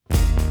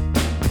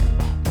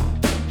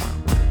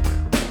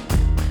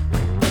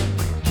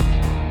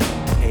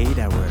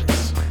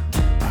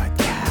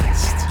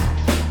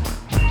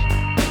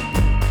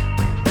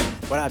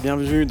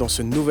bienvenue dans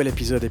ce nouvel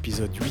épisode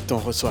 8. On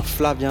reçoit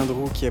Flavien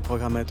Drou qui est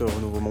programmateur au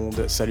Nouveau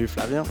Monde. Salut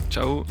Flavien,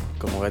 Ciao,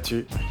 comment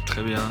vas-tu?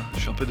 très bien. Je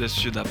suis un peu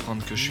déçu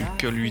d'apprendre que je suis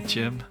que le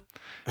huitième.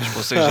 Je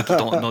pensais que j'étais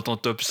dans ton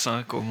top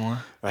 5 au moins.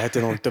 Ouais,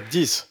 t'es dans le top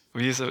 10.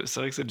 Oui, c'est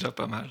vrai que c'est déjà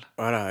pas mal.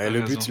 Voilà, et T'as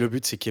le raison. but, le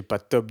but c'est qu'il n'y ait pas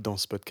de top dans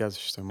ce podcast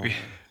justement. Oui,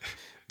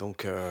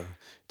 Donc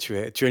tu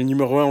es le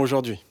numéro 1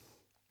 aujourd'hui.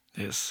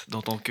 yes,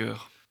 dans ton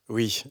cœur.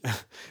 Oui.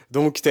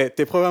 Donc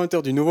t'es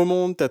programmateur du Nouveau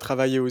Monde, t'as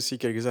travaillé aussi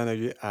quelques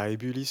années à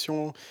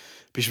Ébullition.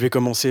 Puis je vais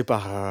commencer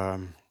par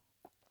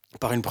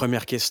une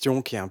première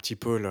question qui est un petit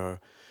peu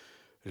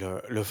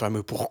le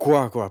fameux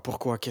pourquoi, quoi.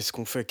 Pourquoi, qu'est-ce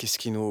qu'on fait, qu'est-ce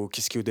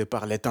qui au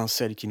départ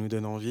l'étincelle qui nous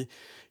donne envie,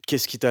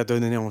 qu'est-ce qui t'a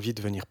donné envie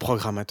de devenir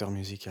programmateur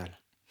musical?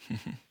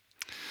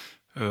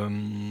 Euh,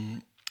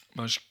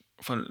 bah,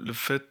 enfin, le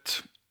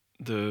fait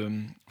de...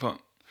 Enfin,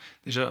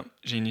 déjà,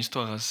 j'ai une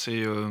histoire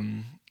assez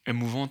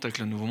émouvante avec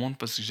le Nouveau Monde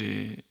parce que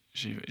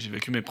j'ai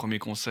vécu mes premiers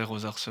concerts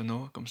aux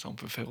Arsenaux, comme ça on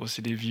peut faire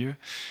aussi des vieux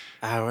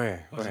Ah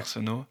ouais, aux ouais.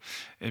 Arsenaux.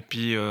 Et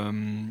puis,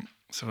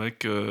 c'est vrai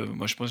que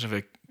moi je pense que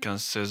j'avais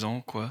 15-16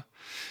 ans, quoi.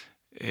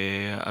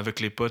 Et avec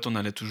les potes, on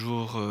allait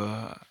toujours,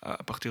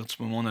 à partir de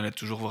ce moment, on allait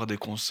toujours voir des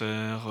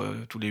concerts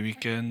tous les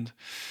week-ends.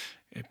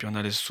 Et puis on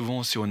allait souvent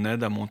aussi au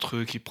NED à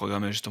Montreux qui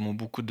programmait justement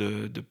beaucoup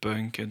de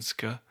punk et de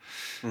ska.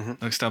 Mhm.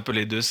 Donc c'était un peu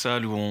les deux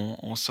salles où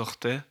on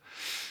sortait.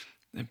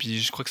 Et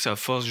puis je crois que c'est à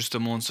force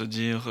justement de se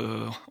dire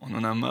on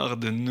en a marre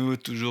de nous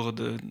toujours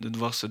de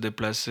devoir se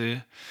déplacer,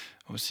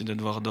 aussi de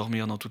devoir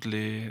dormir dans toutes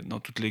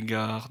les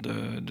gares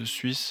de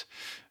Suisse.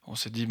 On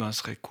s'est dit ben ce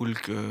serait cool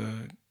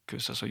que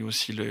ça soit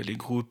aussi les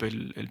groupes et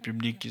le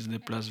public qui se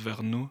déplacent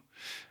vers nous.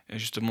 Et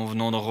justement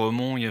venant de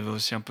Romont, il y avait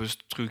aussi un peu ce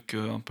truc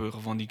un peu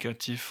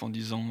revendicatif en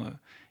disant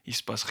il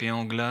se passe rien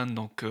en glane,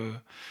 donc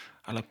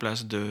à la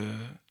place de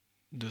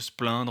se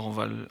plaindre,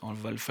 on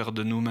va le faire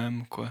de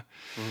nous-mêmes, quoi.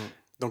 Mhm.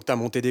 Donc t'as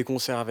monté des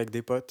concerts avec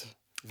des potes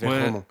vers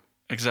Ouais, Romont.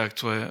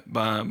 exact, ouais.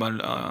 Ben,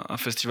 un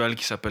festival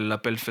qui s'appelle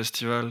l'Appel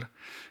Festival,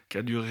 qui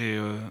a duré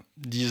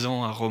 10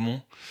 ans à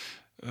Romont,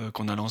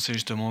 qu'on a lancé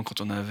justement quand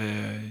on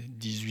avait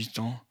 18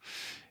 ans.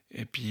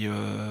 Et puis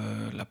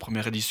la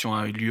première édition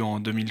a eu lieu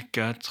en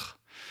 2004.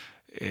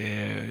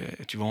 Et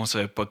tu vois, on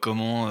savait pas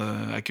comment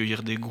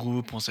accueillir des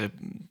groupes, on savait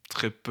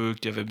très peu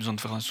qu'il y avait besoin de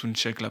faire un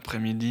soundcheck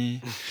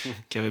l'après-midi,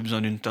 qu'il y avait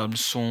besoin d'une table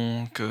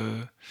son,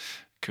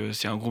 que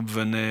si un groupe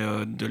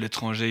venait de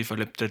l'étranger, il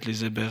fallait peut-être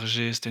les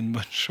héberger, c'était une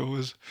bonne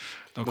chose.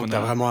 Donc Donc on t'as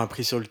a... vraiment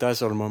appris sur le tas,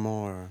 sur le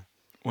moment.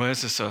 Ouais,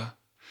 c'est ça.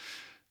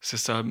 C'est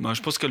ça. Ben,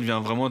 je pense qu'elle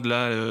vient vraiment de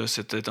là,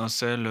 cette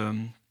étincelle.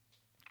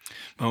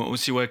 Ben,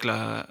 aussi, ouais, avec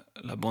la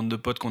bande de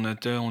potes qu'on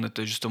était, on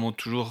était justement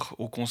toujours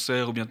au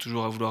concert ou bien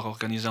toujours à vouloir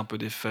organiser un peu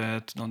des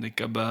fêtes dans des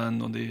cabanes,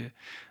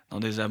 dans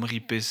des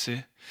abris PC,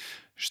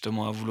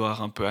 justement à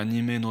vouloir un peu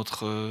animer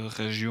notre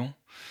région.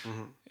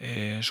 Mhm.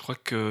 Et je crois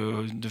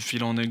que de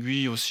fil en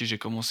aiguille aussi, j'ai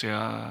commencé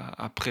à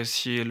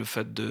apprécier le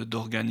fait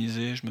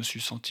d'organiser. Je me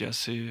suis senti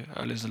assez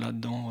à l'aise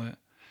là-dedans, ouais.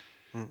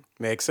 Mhm.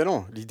 Mais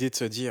excellent, l'idée de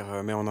se dire,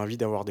 mais on a envie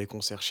d'avoir des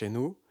concerts chez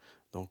nous,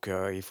 donc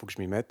il faut que je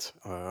m'y mette,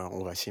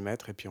 on va s'y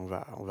mettre et puis on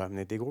va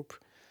amener des groupes.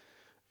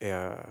 Et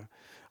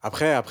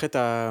après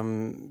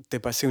t'es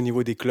passé au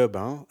niveau des clubs,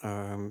 hein.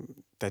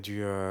 T'as dû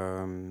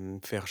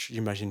faire,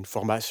 j'imagine, une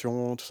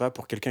formation, tout ça,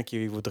 pour quelqu'un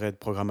qui voudrait être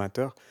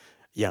programmateur.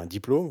 Il y a un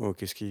diplôme, ou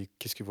qu'est-ce qu'il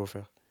faut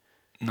faire?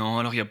 Non,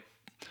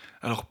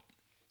 alors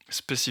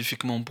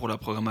spécifiquement pour la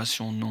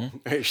programmation, non.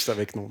 Je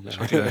savais que non. Je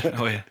crois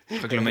que ouais, je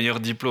crois que le meilleur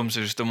diplôme,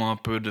 c'est justement un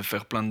peu de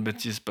faire plein de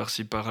bêtises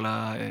par-ci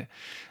par-là, et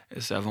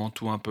c'est avant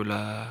tout un peu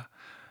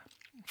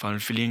enfin le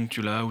feeling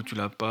tu l'as ou tu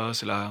l'as pas,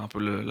 c'est un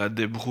peu la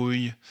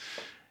débrouille,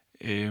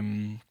 et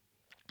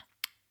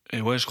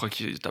et ouais, je crois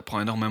que t'apprends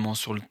énormément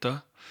sur le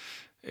tas.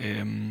 Et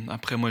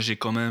après, moi, j'ai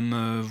quand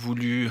même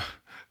voulu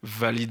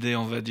valider,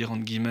 on va dire,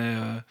 entre guillemets,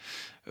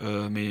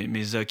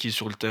 mes acquis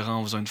sur le terrain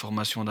en faisant une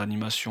formation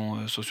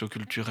d'animation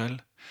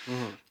socioculturelle. Mhm.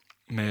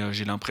 Mais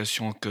j'ai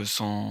l'impression que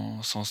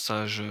sans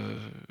ça, je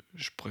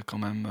pourrais quand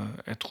même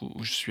être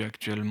où je suis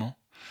actuellement.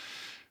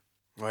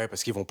 Ouais,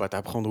 parce qu'ils vont pas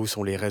t'apprendre où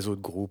sont les réseaux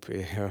de groupes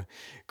et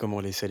comment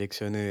les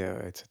sélectionner,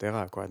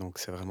 etc., quoi. Donc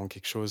c'est vraiment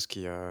quelque chose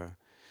qui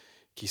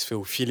se fait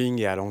au feeling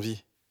et à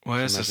l'envie,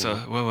 Ouais, c'est j'imagine,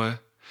 hein. ça, ouais, ouais.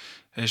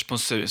 Et je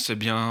pense que c'est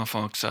bien,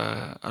 enfin, que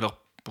ça. Alors,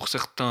 pour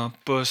certains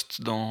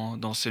postes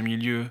dans ces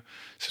milieux,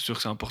 c'est sûr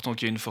que c'est important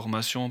qu'il y ait une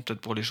formation,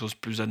 peut-être pour les choses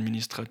plus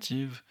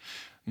administratives,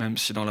 même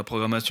si dans la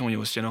programmation, il y a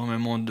aussi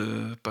énormément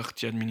de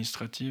parties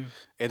administratives.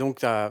 Et donc,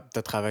 tu as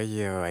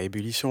travaillé à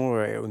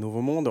Ébullition et au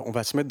Nouveau Monde. On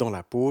va se mettre dans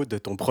la peau de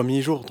ton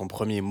premier jour, ton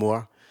premier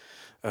mois,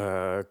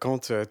 quand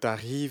tu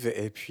arrives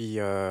et puis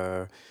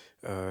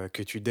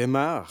que tu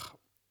démarres.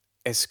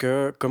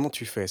 Comment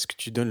tu fais? Est-ce que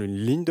tu donnes une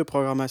ligne de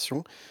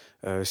programmation?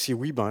 Si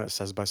oui, ben,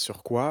 ça se base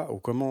sur quoi? Ou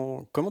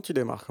comment tu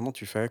démarres? Comment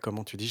tu fais?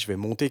 Comment tu dis, je vais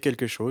monter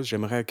quelque chose,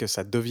 j'aimerais que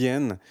ça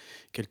devienne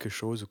quelque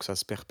chose ou que ça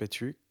se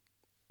perpétue?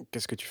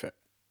 Qu'est-ce que tu fais?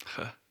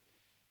 Ah,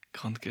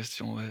 grande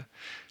question, ouais.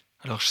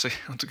 Alors, je sais,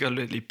 en tout cas,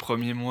 les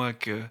premiers mois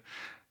que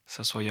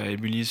ça soit à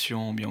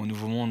ébullition ou bien au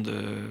Nouveau Monde,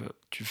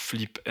 tu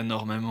flippes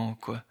énormément,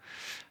 quoi.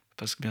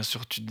 Parce que bien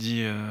sûr, tu te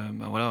dis,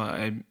 ben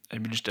voilà, à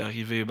Bulle, j'étais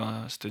arrivé,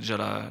 ben, c'était déjà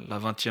la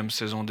 20e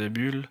saison des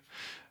Bulles.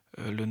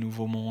 Le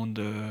Nouveau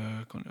Monde,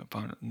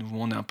 enfin, le Nouveau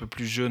Monde est un peu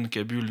plus jeune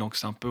qu'Ebule, donc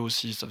c'est un peu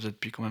aussi, ça faisait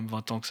depuis quand même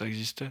 20 ans que ça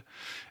existait.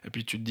 Et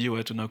puis tu te dis,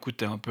 ouais, tout d'un coup,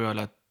 tu es un peu à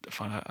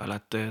la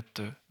tête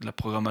de la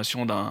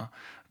programmation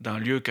d'un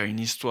lieu qui a une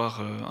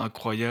histoire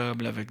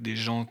incroyable, avec des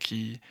gens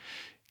qui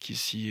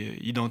s'y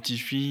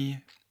identifient,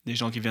 des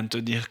gens qui viennent te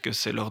dire que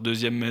c'est leur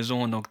deuxième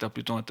maison, donc tu as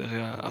plutôt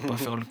intérêt à pas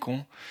faire le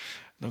con.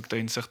 Donc tu as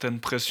une certaine Intérêt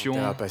à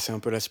pression. passer un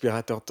peu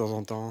l'aspirateur de temps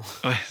en temps.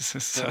 Ouais, c'est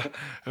ça.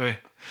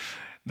 Ouais.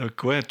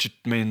 Donc ouais, tu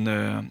te mets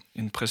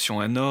une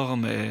pression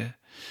énorme et,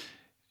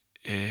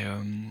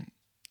 euh,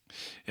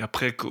 et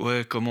après,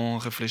 ouais, comment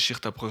réfléchir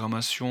ta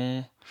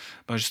programmation?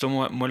 Ben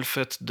justement, moi, le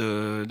fait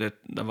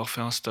d'avoir fait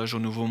un stage au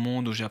Nouveau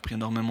Monde où j'ai appris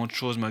énormément de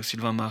choses, mais avec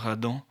Sylvain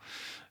Maradan,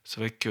 c'est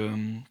vrai que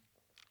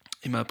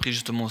il m'a appris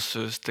justement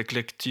cet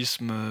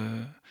éclectisme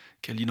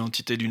qu'est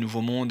l'identité du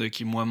Nouveau Monde et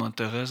qui, moi,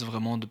 m'intéresse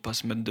vraiment de pas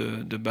se mettre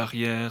de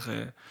barrières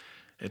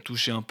et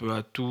toucher un peu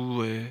à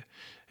tout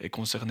et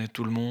concerner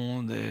tout le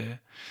monde.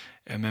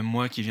 Et même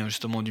moi qui viens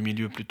justement du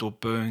milieu plutôt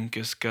punk,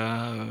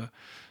 ska,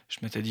 je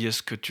m'étais dit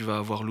est-ce que tu vas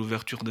avoir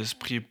l'ouverture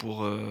d'esprit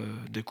pour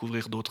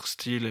découvrir d'autres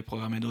styles et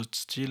programmer d'autres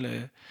styles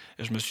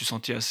et je me suis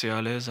senti assez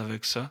à l'aise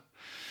avec ça.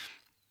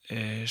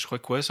 Et je crois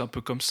que ouais, c'est un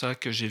peu comme ça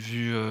que j'ai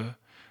vu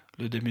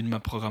le début de ma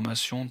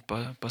programmation, de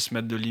pas se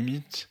mettre de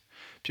limites.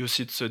 Puis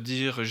aussi de se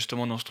dire,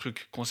 justement dans ce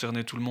truc,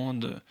 concerner tout le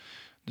monde,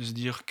 de se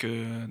dire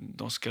que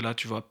dans ce cas-là,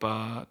 tu vas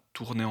pas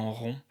tourner en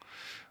rond.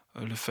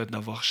 Le fait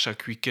d'avoir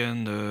chaque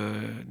week-end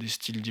des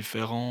styles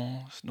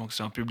différents, donc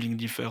c'est un public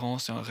différent,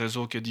 c'est un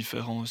réseau qui est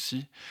différent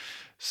aussi,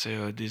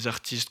 c'est des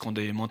artistes qui ont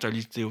des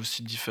mentalités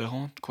aussi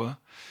différentes, quoi.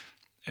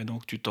 Et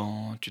donc tu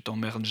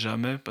t'emmerdes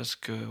jamais parce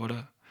que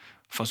voilà.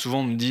 Enfin souvent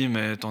on me dit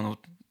mais t'en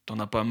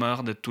as pas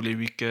marre d'être tous les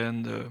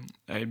week-ends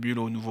à Ebule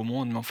au Nouveau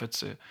Monde, mais en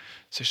fait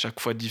c'est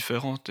chaque fois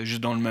différent. T'es juste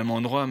dans le même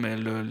endroit, mais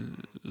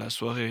la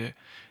soirée,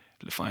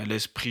 enfin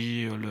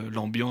l'esprit,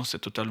 l'ambiance est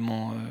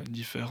totalement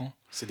différent.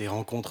 C'est des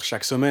rencontres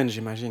chaque semaine,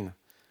 j'imagine.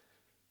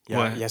 Il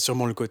Ouais, y a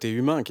sûrement le côté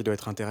humain qui doit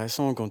être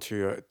intéressant quand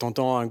tu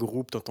entends un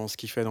groupe, tu entends ce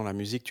qu'il fait dans la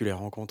musique, tu les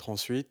rencontres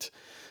ensuite.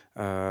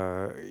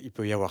 Il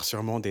peut y avoir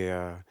sûrement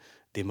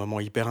des moments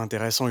hyper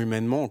intéressants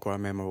humainement, quoi,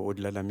 même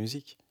au-delà de la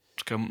musique. en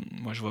tout cas,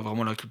 moi je vois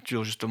vraiment la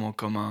culture justement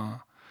comme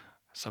un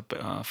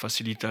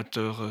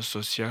facilitateur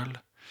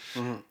social,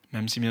 Mhm.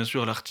 même si bien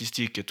sûr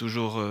l'artistique est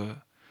toujours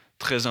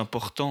très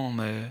important,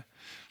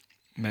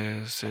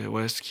 mais c'est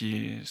ouais, ce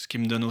qui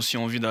me donne aussi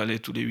envie d'aller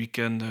tous les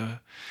week-ends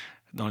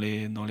dans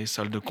les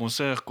salles de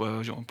concert,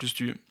 quoi. En plus,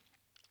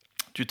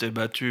 tu t'es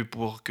battu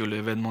pour que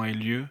l'événement ait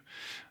lieu,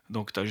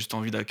 donc tu as juste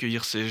envie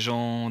d'accueillir ces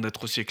gens,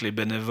 d'être aussi avec les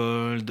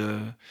bénévoles,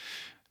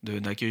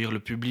 d'accueillir le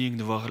public,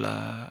 de voir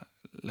la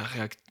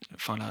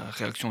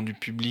réaction du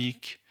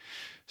public.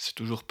 C'est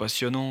toujours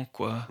passionnant,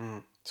 quoi.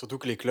 Mhm. Surtout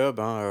que les clubs,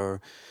 hein,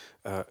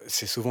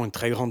 c'est souvent une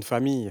très grande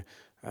famille.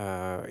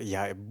 Il y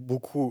a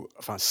beaucoup,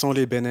 enfin, sans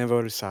les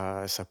bénévoles,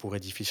 ça pourrait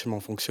difficilement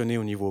fonctionner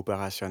au niveau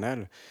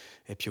opérationnel.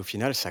 Et puis au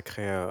final, ça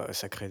crée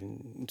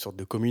une sorte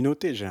de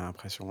communauté, j'ai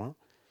l'impression, hein.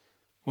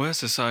 Ouais,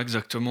 c'est ça,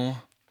 exactement.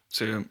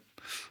 C'est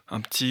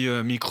un petit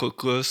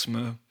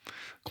microcosme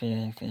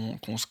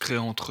qu'on se crée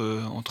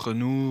entre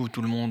nous, où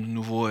tout le monde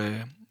nouveau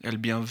est le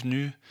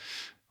bienvenu.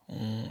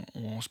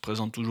 On se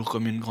présente toujours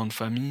comme une grande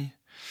famille.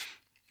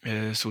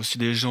 Et c'est aussi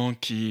des gens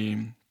qui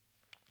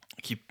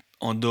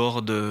en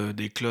dehors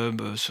des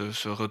clubs,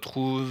 se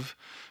retrouvent,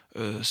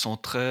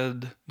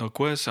 s'entraident. Donc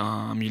ouais, c'est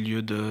un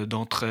milieu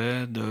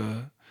d'entraide,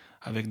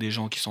 avec des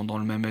gens qui sont dans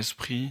le même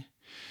esprit.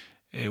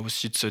 Et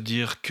aussi de se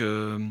dire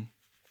que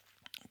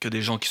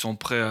des gens qui sont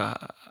prêts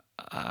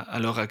à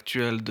l'heure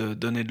actuelle de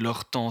donner de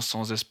leur temps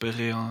sans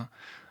espérer un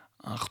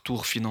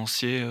retour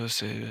financier,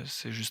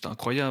 c'est juste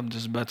incroyable de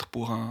se battre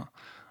pour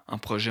un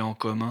projet en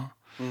commun.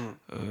 Mhm.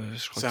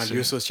 Je crois C'est que un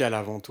lieu c'est... social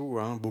avant tout,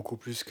 hein, beaucoup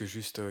plus que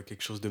juste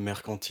quelque chose de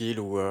mercantile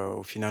où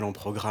au final on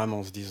programme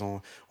en se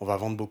disant on va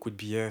vendre beaucoup de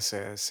billets.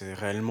 C'est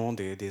réellement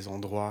des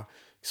endroits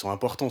qui sont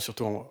importants,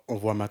 surtout on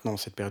voit maintenant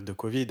cette période de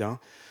Covid, hein.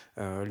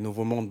 Le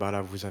Nouveau Monde, bah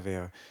là vous avez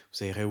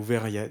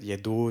réouvert, il y a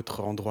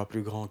d'autres endroits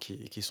plus grands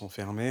qui sont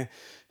fermés.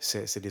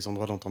 C'est des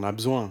endroits dont on a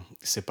besoin.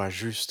 C'est pas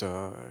juste,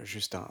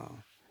 juste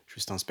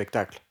un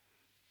spectacle.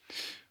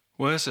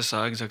 Ouais, c'est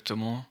ça,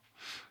 exactement.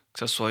 Que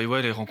ça soit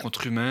ouais, les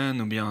rencontres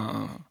humaines ou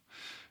bien,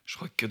 je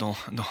crois que dans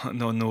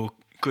nos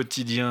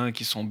quotidiens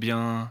qui sont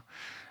bien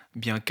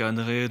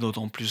cadrés,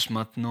 d'autant plus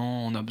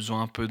maintenant, on a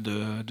besoin un peu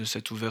de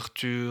cette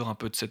ouverture, un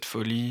peu de cette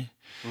folie.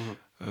 Mhm.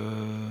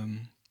 Euh,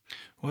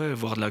 ouais,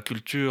 voir de la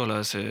culture,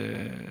 là,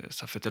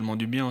 ça fait tellement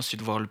du bien aussi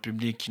de voir le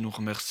public qui nous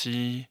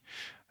remercie,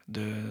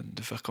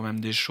 de faire quand même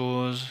des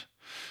choses.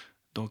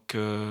 Donc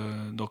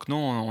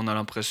non, on a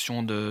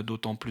l'impression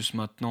d'autant plus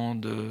maintenant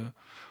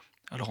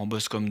alors on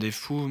bosse comme des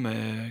fous,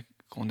 mais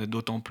qu'on est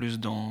d'autant plus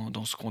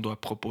dans ce qu'on doit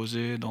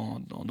proposer, dans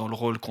le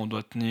rôle qu'on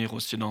doit tenir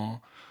aussi dans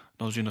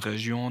une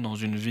région, dans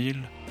une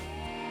ville.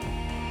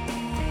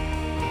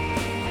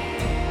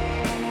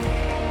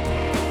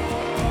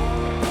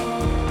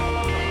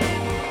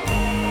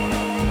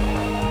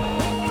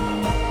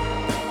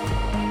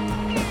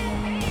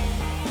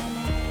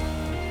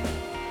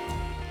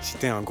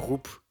 c'était un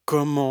groupe,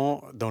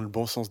 comment, dans le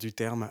bon sens du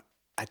terme,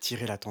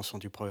 attirer l'attention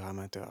du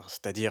programmateur?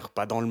 C'est-à-dire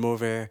pas dans le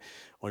mauvais,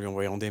 en lui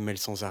envoyant des mails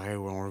sans arrêt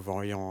ou en lui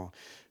envoyant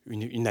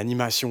une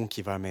animation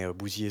qui va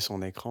bousiller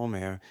son écran,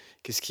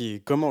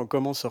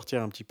 comment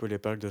sortir un petit peu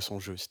l'épingle de son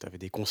jeu? Si tu avais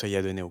des conseils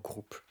à donner au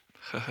groupe.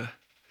 Ouais,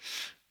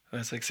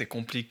 c'est vrai que c'est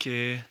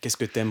compliqué. Qu'est-ce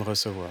que tu aimes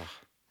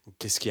recevoir? Ou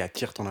qu'est-ce qui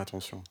attire ton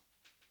attention?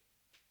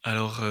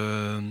 Alors,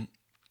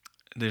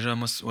 déjà,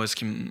 moi, ouais, ce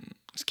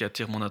qui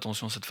attire mon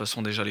attention, c'est de toute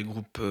façon déjà les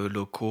groupes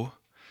locaux.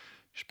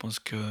 Je pense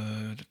que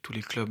tous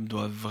les clubs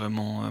doivent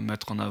vraiment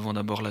mettre en avant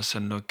d'abord la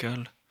scène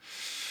locale.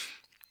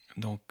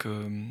 Donc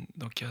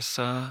il y a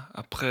ça.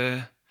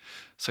 Après,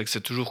 c'est vrai que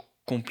c'est toujours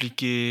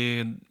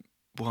compliqué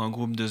pour un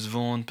groupe de se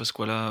vendre parce que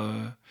voilà,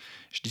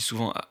 je dis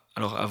souvent,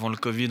 alors avant le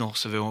Covid, on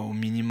recevait au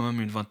minimum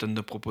une vingtaine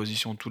de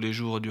propositions tous les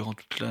jours durant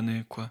toute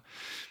l'année, quoi.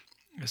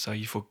 Et ça,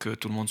 il faut que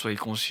tout le monde soit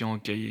conscient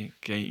qu'il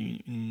y a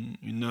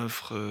une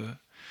offre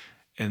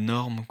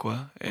énorme,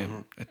 quoi.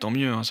 Mmh. Et tant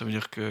mieux, hein, ça veut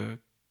dire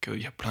qu'il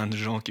y a plein de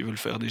gens qui veulent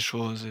faire des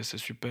choses et c'est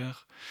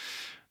super.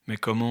 Mais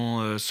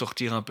comment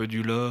sortir un peu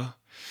du lot?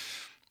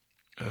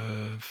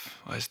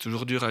 Ouais, c'est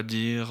toujours dur à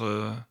dire.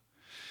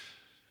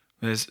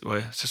 Mais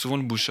ouais, c'est souvent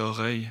le bouche à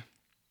oreille.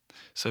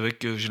 C'est vrai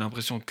que j'ai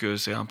l'impression que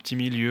c'est un petit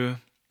milieu.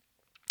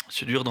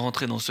 C'est dur de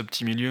rentrer dans ce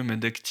petit milieu, mais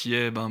dès que tu y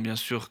es, ben, bien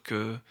sûr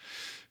que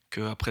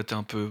après t'es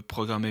un peu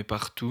programmé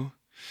partout.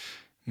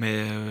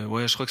 Mais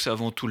ouais, je crois que c'est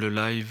avant tout le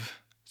live.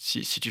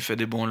 Si tu fais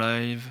des bons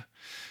lives,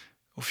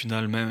 au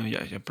final même, il y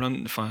a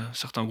enfin,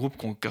 certains groupes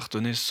qui ont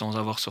cartonné sans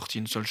avoir sorti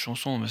une seule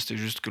chanson, mais c'était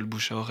juste que le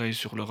bouche à oreille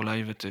sur leur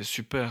live était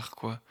super,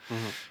 quoi. Mmh.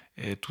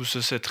 Et tout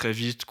se sait très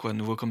vite, quoi.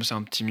 Nouveau comme c'est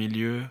un petit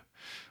milieu,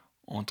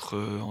 entre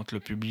le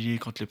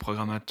public, entre les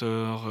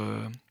programmateurs,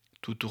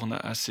 tout tourne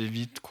assez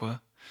vite, quoi.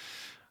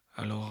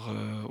 Alors,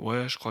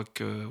 ouais, je crois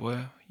que, ouais,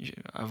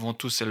 avant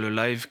tout, c'est le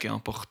live qui est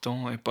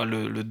important et pas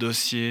le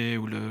dossier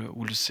ou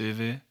le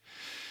CV.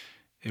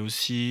 Et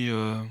aussi,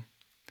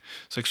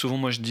 c'est vrai que souvent,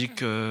 moi, je dis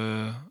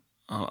que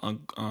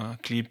un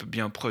clip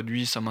bien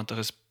produit, ça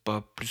m'intéresse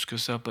pas plus que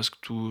ça parce que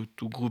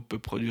tout groupe peut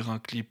produire un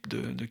clip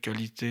de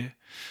qualité.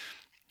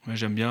 Ouais,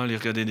 j'aime bien aller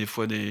regarder des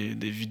fois des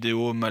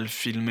vidéos mal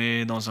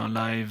filmées dans un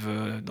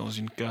live, dans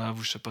une cave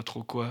ou je sais pas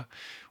trop quoi,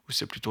 où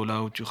c'est plutôt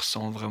là où tu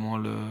ressens vraiment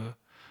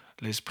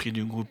l'esprit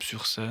du groupe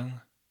sur scène.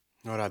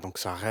 Voilà, donc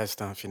ça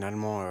reste, hein,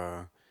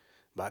 finalement,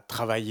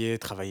 travailler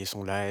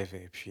son live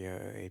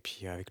et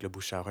puis avec le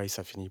bouche à oreille,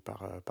 ça finit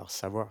par se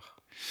savoir.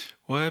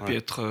 Ouais, puis Ouais.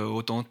 être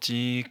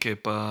authentique et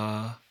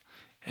pas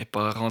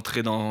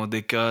rentrer dans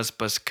des cases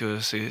parce que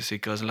ces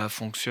cases-là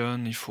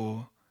fonctionnent. Il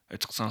faut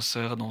être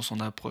sincère dans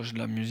son approche de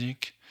la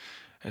musique.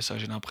 Et ça,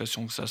 j'ai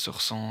l'impression que ça se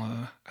ressent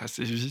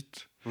assez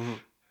vite. Mmh.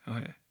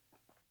 Ouais.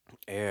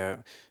 Et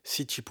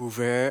si tu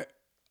pouvais,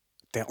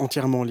 tu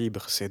entièrement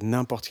libre, c'est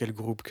n'importe quel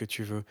groupe que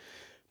tu veux,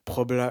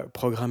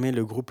 programmer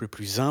le groupe le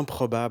plus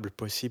improbable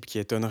possible qui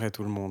étonnerait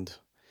tout le monde.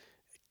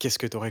 Qu'est-ce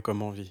que tu aurais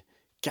comme envie?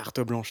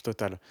 Carte blanche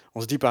totale.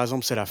 On se dit par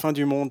exemple, c'est la fin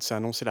du monde, c'est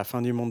annoncé la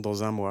fin du monde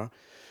dans un mois.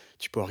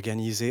 Tu peux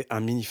organiser un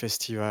mini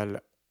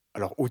festival,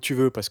 alors où tu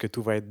veux parce que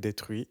tout va être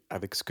détruit,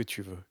 avec ce que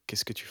tu veux.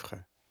 Qu'est-ce que tu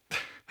ferais?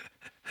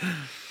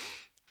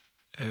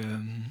 Euh,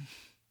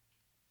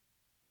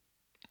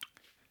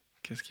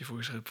 Qu'est-ce qu'il faut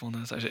que je réponde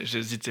à ça? J'ai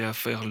hésité à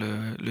faire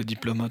le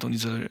diplomate en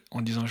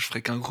disant je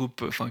ferai qu'un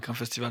groupe, enfin qu'un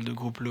festival de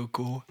groupes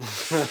locaux.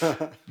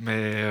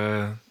 Mais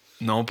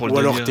non, pour le Ou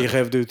alors délire. tes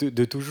rêves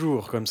de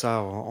toujours, comme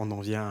ça on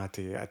en vient à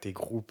tes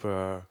groupes,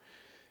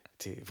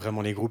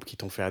 vraiment les groupes qui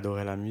t'ont fait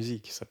adorer la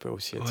musique, ça peut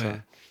aussi être Ouais. ça.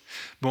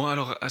 Bon,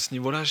 alors à ce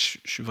niveau-là, je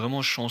suis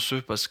vraiment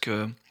chanceux parce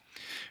que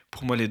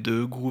pour moi, les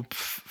deux groupes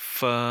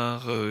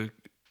phares,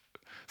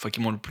 enfin qui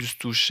m'ont le plus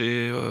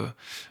touché,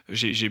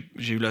 j'ai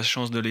eu la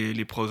chance de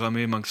les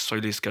programmer, ben, que ce soit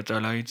les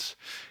Scatalites,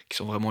 qui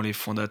sont vraiment les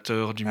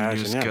fondateurs du Ah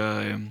milieu génial.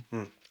 ska.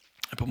 Mmh.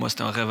 Et pour moi,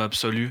 c'était un rêve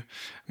absolu,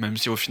 même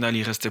si au final,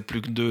 il restait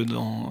plus que deux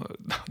dans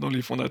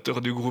les fondateurs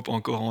du groupe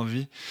encore en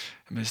vie.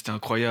 Mais c'était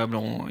incroyable.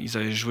 Ils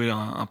avaient joué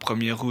un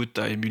 1er août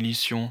à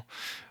Ébullition.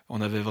 On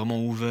avait vraiment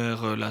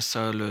ouvert la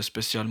salle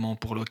spécialement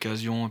pour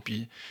l'occasion. Et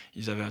puis,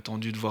 ils avaient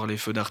attendu de voir les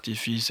feux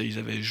d'artifice et ils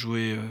avaient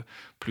joué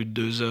plus de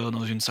 2 heures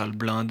dans une salle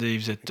blindée.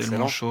 Il faisait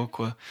tellement Excellent. chaud,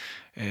 quoi.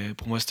 Et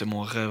pour moi, c'était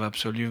mon rêve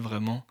absolu,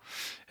 vraiment.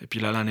 Et puis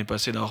là, l'année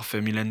passée, d'avoir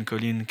fait Mylène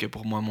Collin, qui est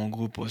pour moi mon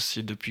groupe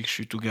aussi depuis que je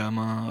suis tout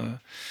gamin.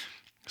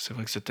 C'est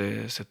vrai que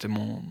c'était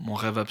mon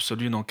rêve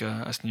absolu. Donc,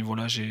 à ce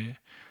niveau-là, j'ai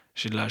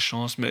de la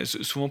chance. Mais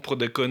souvent, pour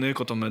déconner,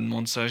 quand on me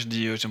demande ça, je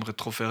dis j'aimerais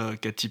trop faire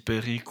Katy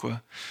Perry, quoi.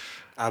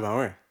 Ah bah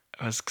ouais,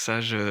 Parce que ça,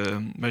 je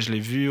l'ai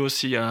vu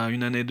aussi il y a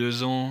une année,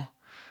 2 ans,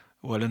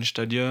 au Allen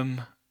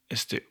Stadium. Et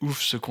c'était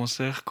ouf ce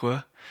concert,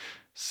 quoi.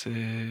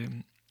 C'est.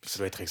 ça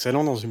doit être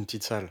excellent dans une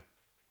petite salle.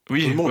 Tout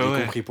le Oui, monde, ouais, y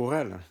ouais. compris pour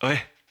elle.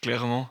 Ouais,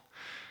 clairement.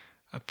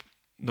 Hop.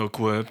 Donc,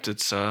 ouais,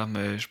 peut-être ça.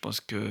 Mais je pense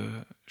qu'il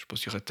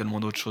y aurait tellement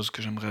d'autres choses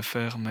que j'aimerais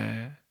faire.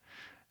 Mais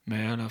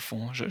elle, à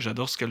fond.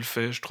 J'adore ce qu'elle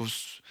fait. Je trouve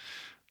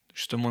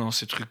justement dans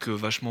ces trucs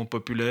vachement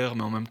populaires,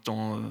 mais en même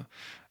temps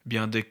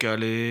bien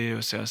décalés.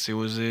 C'est assez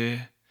osé.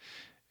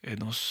 Et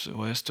dans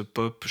ouais, cette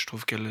pop, je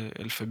trouve qu'elle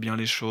fait bien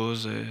les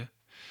choses.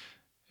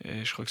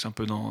 et je crois que c'est un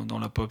peu dans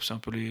la pop, c'est un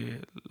peu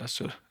la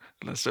seule,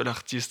 la seule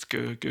artiste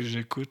que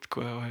j'écoute,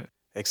 quoi, ouais.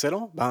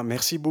 Excellent. Ben,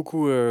 merci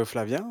beaucoup,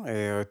 Flavien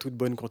et toute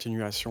bonne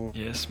continuation.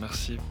 Yes,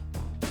 merci.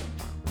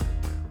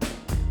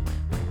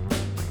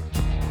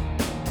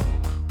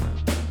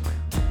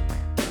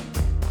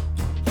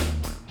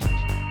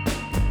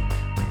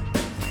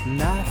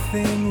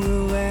 Nothing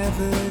will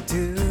ever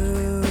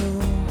do,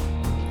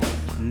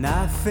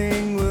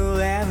 nothing will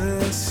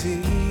ever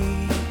see,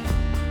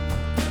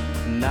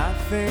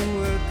 nothing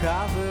will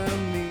cover